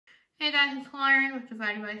Hey guys, it's Lauren with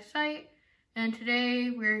Divided by Sight, and today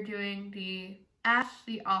we're doing the Ask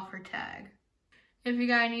the Author tag. If you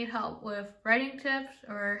guys need help with writing tips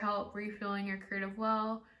or help refilling your creative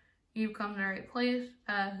well, you've come to the right place,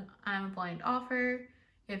 as I'm a blind author.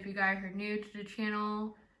 If you guys are new to the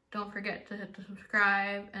channel, don't forget to hit the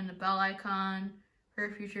subscribe and the bell icon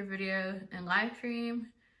for future videos and live streams.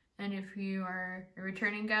 And if you are a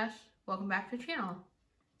returning guest, welcome back to the channel.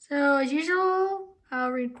 So as usual,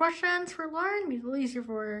 I'll read questions for Lauren, be a little easier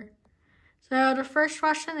for her. So the first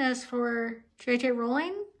question is for J.J.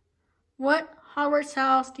 Rowling. What Hogwarts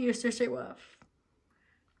house do you associate with?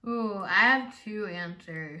 Ooh, I have two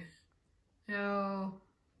answers. So,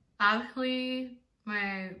 obviously,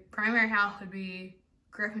 my primary house would be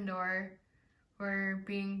Gryffindor, for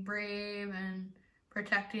being brave and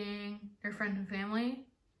protecting their friends and family,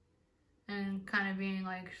 and kind of being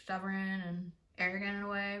like stubborn and arrogant in a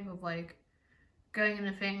way, but like going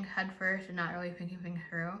into things head first and not really thinking things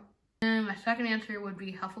through. And my second answer would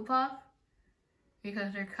be Hufflepuff,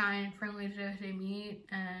 because they're kind, friendly to those they meet,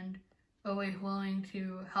 and always willing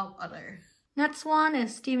to help others. Next one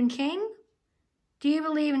is Stephen King. Do you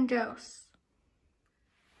believe in ghosts?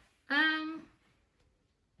 It's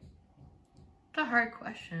a hard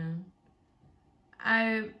question.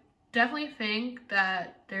 I definitely think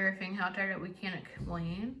that there are things out there that we can't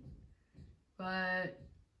explain, but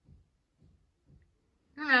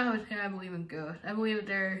I don't know if I would say I believe in ghosts. I believe that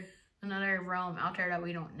there's another realm out there that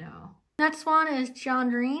we don't know. Next one is John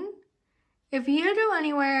Green. If you could go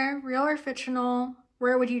anywhere, real or fictional,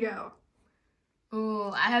 where would you go?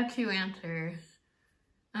 Ooh, I have two answers.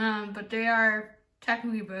 But they are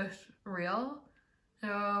technically both real.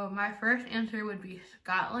 So my first answer would be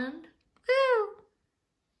Scotland. Woo!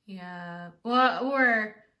 Yeah. Well,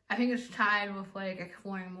 or I think it's tied with like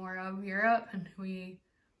exploring more of Europe, and we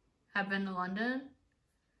have been to London.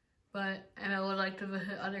 And I would like to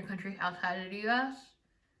visit other countries outside of the US.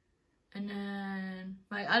 And then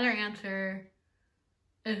my other answer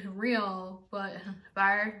is real, but it's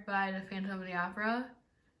inspired by the Phantom of the Opera,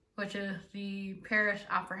 which is the Paris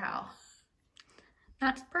Opera House.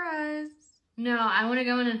 Not surprised. No, I want to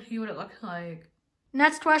go in and see what it looks like.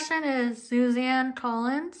 Next question is Suzanne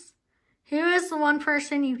Collins. Who is the one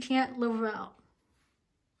person you can't live without?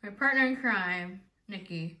 My partner in crime,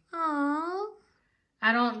 Nikki. Aww.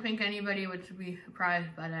 I don't think anybody would be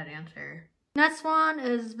surprised by that answer. Next one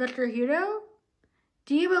is Victor Hugo.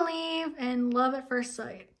 Do you believe in love at first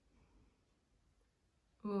sight?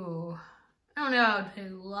 Ooh, I don't know I would say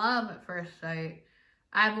love at first sight.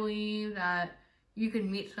 I believe that you can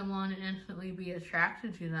meet someone and instantly be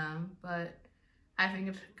attracted to them, but I think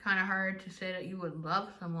it's kind of hard to say that you would love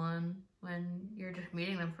someone when you're just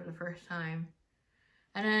meeting them for the first time.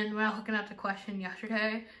 And then when I was looking at the question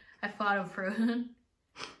yesterday, I thought of Frozen.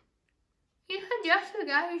 You said yes to the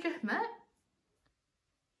guy you just met?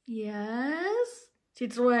 Yes.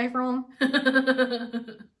 She's away from. I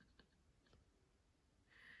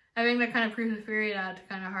think that kind of proves the theory that it's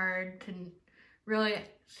kind of hard to really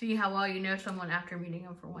see how well you know someone after meeting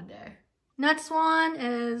them for one day. Next one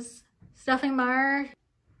is Stephenie Meyer.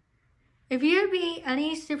 If you could be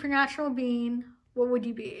any supernatural being, what would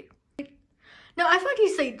you be? No, I thought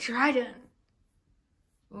you'd say Dryden.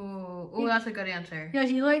 Ooh, that's a good answer. Yeah,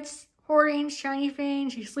 she likes hoarding shiny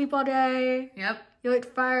things. She sleep all day. Yep. You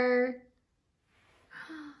like fire.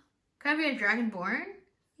 Can I be a dragonborn?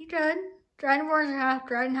 You could. Dragonborns are half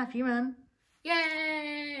dragon, half human.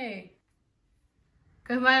 Yay!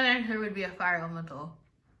 Because my answer would be a fire elemental.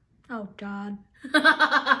 Oh, God.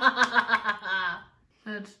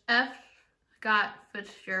 It's F. Scott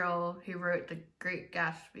Fitzgerald who wrote The Great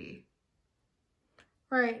Gatsby.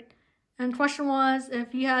 Right. And question was,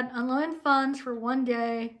 if you had unlimited funds for one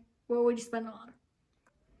day, what would you spend it on?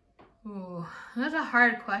 Ooh, that's a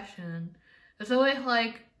hard question. It's always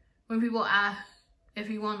like when people ask if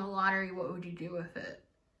you won the lottery, what would you do with it?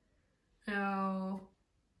 So,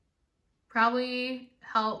 probably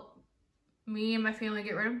help me and my family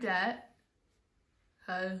get rid of debt,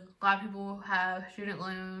 because a lot of people have student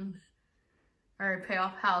loans or pay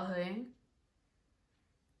off housing.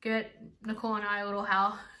 Get Nicole and I a little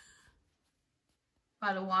house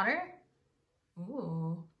by the water.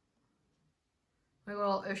 Ooh. My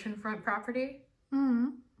little oceanfront property. Mm-hmm.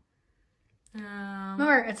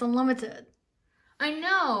 Remember, it's unlimited. I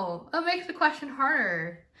know. It makes the question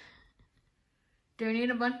harder.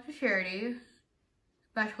 Donate a bunch to charities,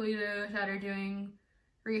 especially those that are doing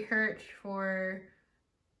research for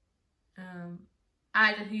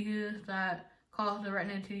eye diseases that cause the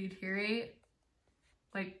retina to deteriorate,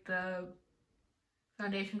 like the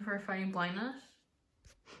Foundation for Fighting Blindness.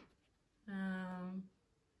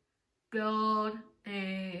 build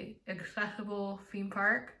a accessible theme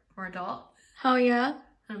park for adults. Hell yeah.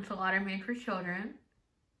 Since a lot are made for children.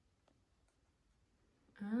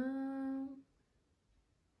 I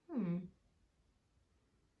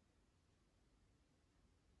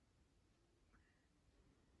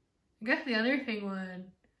guess the other thing would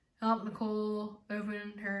help Nicole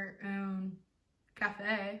open her own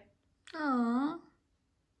cafe. Aww.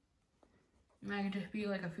 And I could just be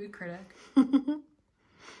like a food critic.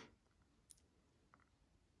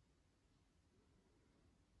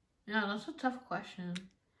 Yeah, that's a tough question.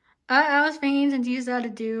 I was thinking, since you had to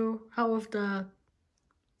do help with the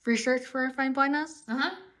research for Find Blindness,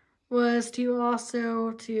 was to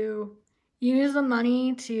also to use the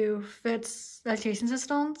money to fix education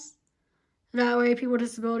systems. That way people with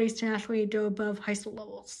disabilities can actually go above high school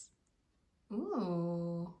levels.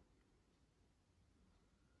 Ooh.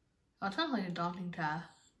 That sounds like a daunting task.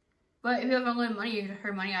 But if you have unlimited money, you can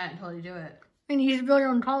throw money at it until you do it. And you should build your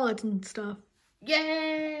own college and stuff.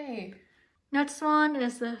 Yay! Next one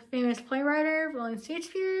is the famous playwright William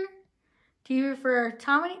Shakespeare. Do you prefer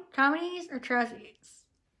comedies or tragedies?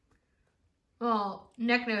 Well,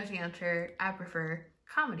 Nick knows the answer. I prefer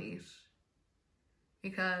comedies.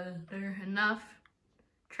 Because there's enough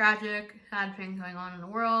tragic, sad things going on in the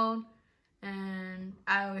world. And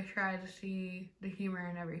I always try to see the humor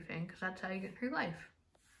in everything. Because that's how you get through life.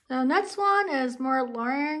 The next one is more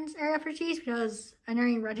Lauren's area of expertise, because I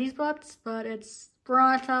never read these books, but it's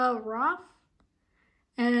Veronica Roth.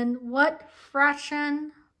 And what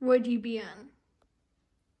fraction would you be in?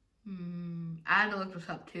 I had to look this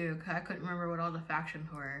up too, because I couldn't remember what all the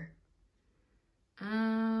factions were.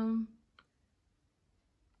 I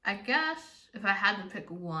guess if I had to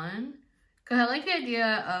pick one, because I like the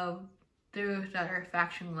idea of those that are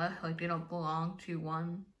factionless, like they don't belong to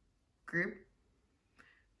one group.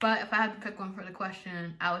 But if I had to pick one for the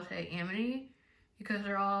question, I would say Amity, because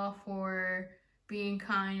they're all for being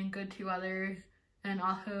kind and good to others, and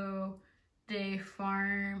also they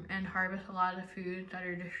farm and harvest a lot of the foods that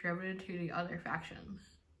are distributed to the other factions.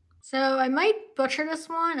 So I might butcher this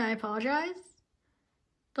one, I apologize.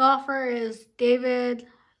 The author is David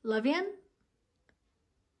Levithan.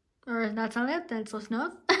 Or if that's not it, then it's listen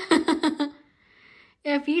up.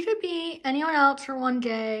 If you could be anyone else for one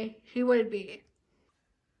day, who would it be?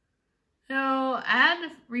 So I had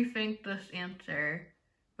to rethink this answer,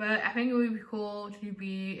 but I think it would be cool to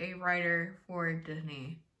be a writer for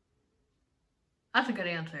Disney. That's a good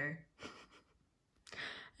answer.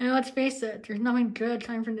 And let's face it, there's nothing good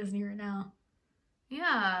coming from Disney right now.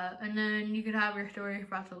 Yeah, and then you could have your story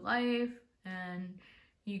about the life, and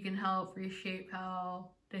you can help reshape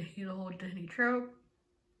how they see the whole Disney trope.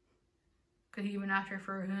 Because even after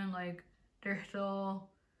Frozen, like, they're still...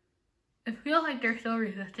 It feels like they're still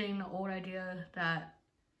resisting the old idea that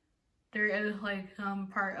there is, like, some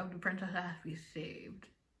part of the princess that has to be saved.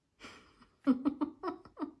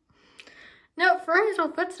 No, Frozen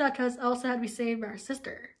still fits that because Elsa had to be saved by her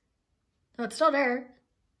sister. So it's still there.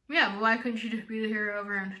 Yeah, but why couldn't she just be the hero of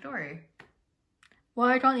her own story?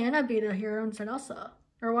 Why can't Anna be the hero instead of Elsa?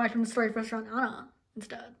 Or why couldn't the story focus on Anna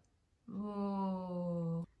instead?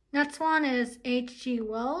 Oh. Next one is H.G.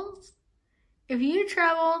 Wells. If you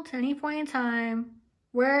traveled to any point in time,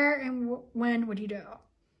 where and when would you go?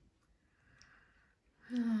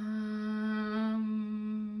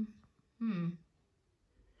 I'm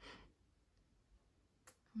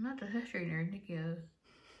not a history nerd, Nikki is.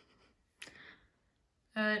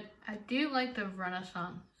 But I do like the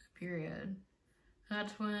Renaissance period.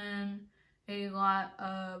 That's when a lot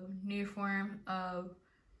of new forms of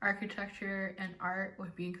architecture and art was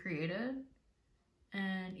being created.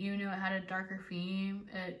 And even though it had a darker theme,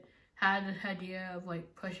 it had this idea of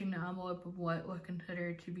like pushing the envelope of what was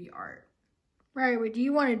considered to be art. Right, but do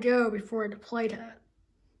you want to go before the play that?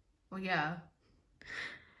 Well, yeah.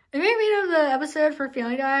 It made me of the episode for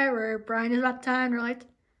Family Guy where Brian is about the time and we're like,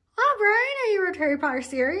 oh, Brian, are you a Harry Potter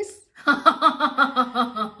series?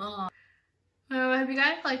 So if you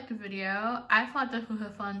guys liked the video, I thought this was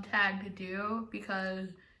a fun tag to do because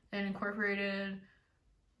it incorporated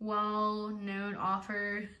well-known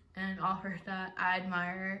authors and authors that I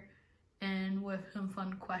admire, and with some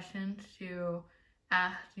fun questions to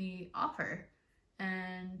ask the author.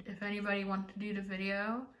 And if anybody wants to do the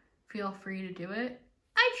video, feel free to do it.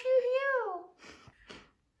 I choose you!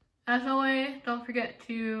 As always, don't forget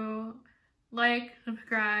to like,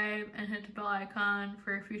 subscribe, and hit the bell icon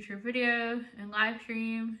for future videos and live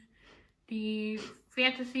streams. The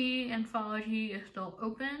fantasy anthology is still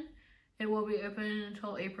open. It will be open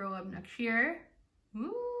until April of next year.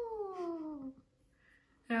 Woo!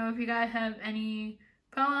 So if you guys have any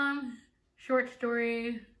poems, short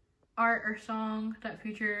stories, art or songs that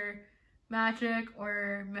feature magic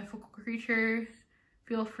or mythical creatures,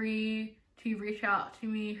 feel free to reach out to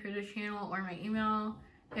me through the channel or my email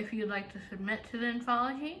if you'd like to submit to the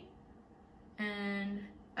anthology. And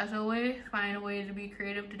as always, find a way to be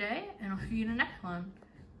creative today, and I'll see you in the next one.